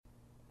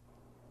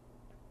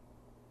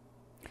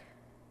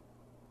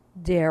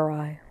Dare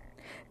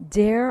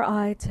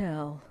I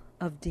tell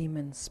of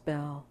demon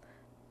spell,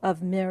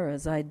 of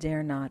mirrors I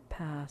dare not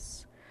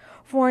pass,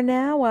 for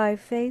now I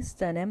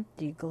faced an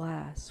empty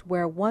glass,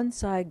 where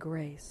once I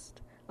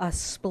graced a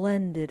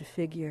splendid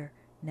figure,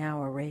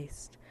 now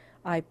erased.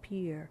 I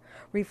peer,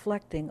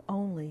 reflecting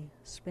only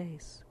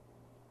space.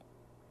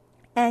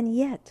 And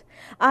yet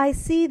I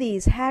see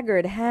these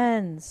haggard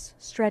hands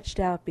stretched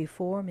out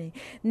before me,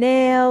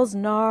 nails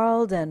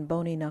gnarled and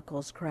bony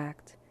knuckles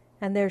cracked,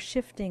 and their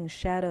shifting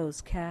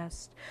shadows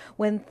cast,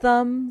 when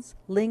thumbs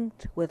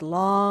linked with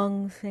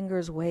long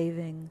fingers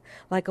waving,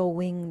 like a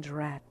winged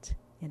rat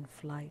in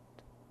flight.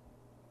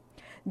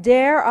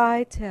 Dare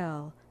I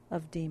tell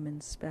of demon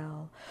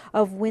spell,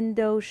 of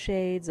window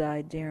shades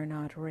I dare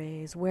not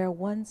raise, where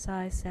once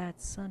I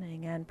sat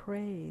sunning and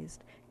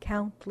praised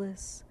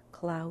countless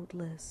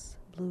cloudless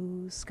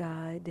blue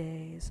sky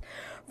days,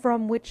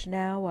 from which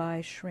now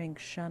I shrink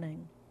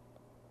shunning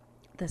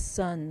the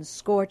sun's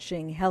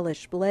scorching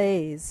hellish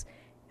blaze,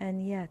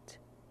 and yet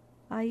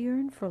I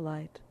yearn for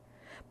light,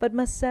 but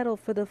must settle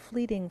for the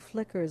fleeting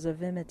flickers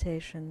of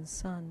imitation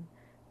sun,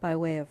 by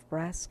way of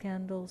brass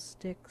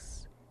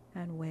candlesticks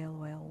and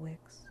whale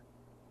wicks.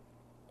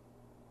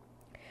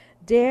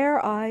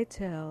 Dare I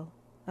tell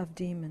of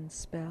demon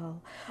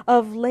spell,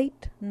 of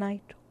late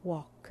night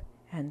walk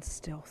and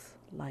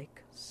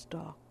stealth-like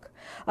stalk,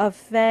 of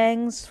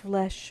fangs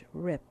flesh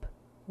rip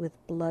with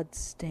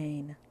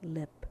blood-stain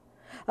lip,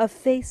 of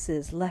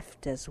faces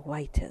left as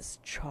white as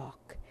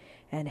chalk,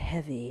 and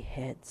heavy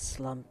heads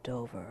slumped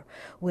over,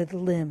 with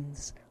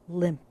limbs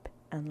limp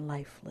and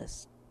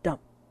lifeless,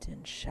 dumped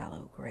in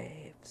shallow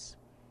graves.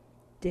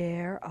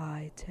 Dare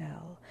I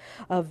tell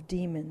of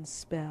demon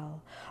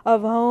spell,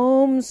 of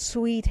home's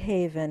sweet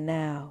haven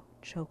now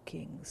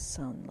choking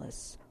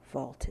sunless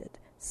vaulted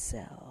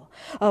cell,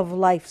 of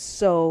life's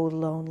so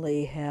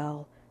lonely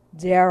hell?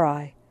 Dare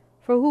I?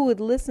 For who would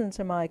listen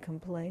to my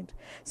complaint?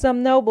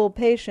 Some noble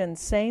patient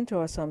saint,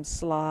 or some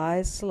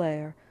sly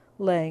slayer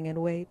laying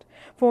in wait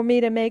for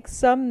me to make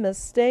some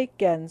mistake,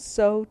 and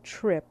so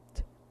trap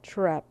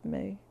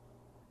me?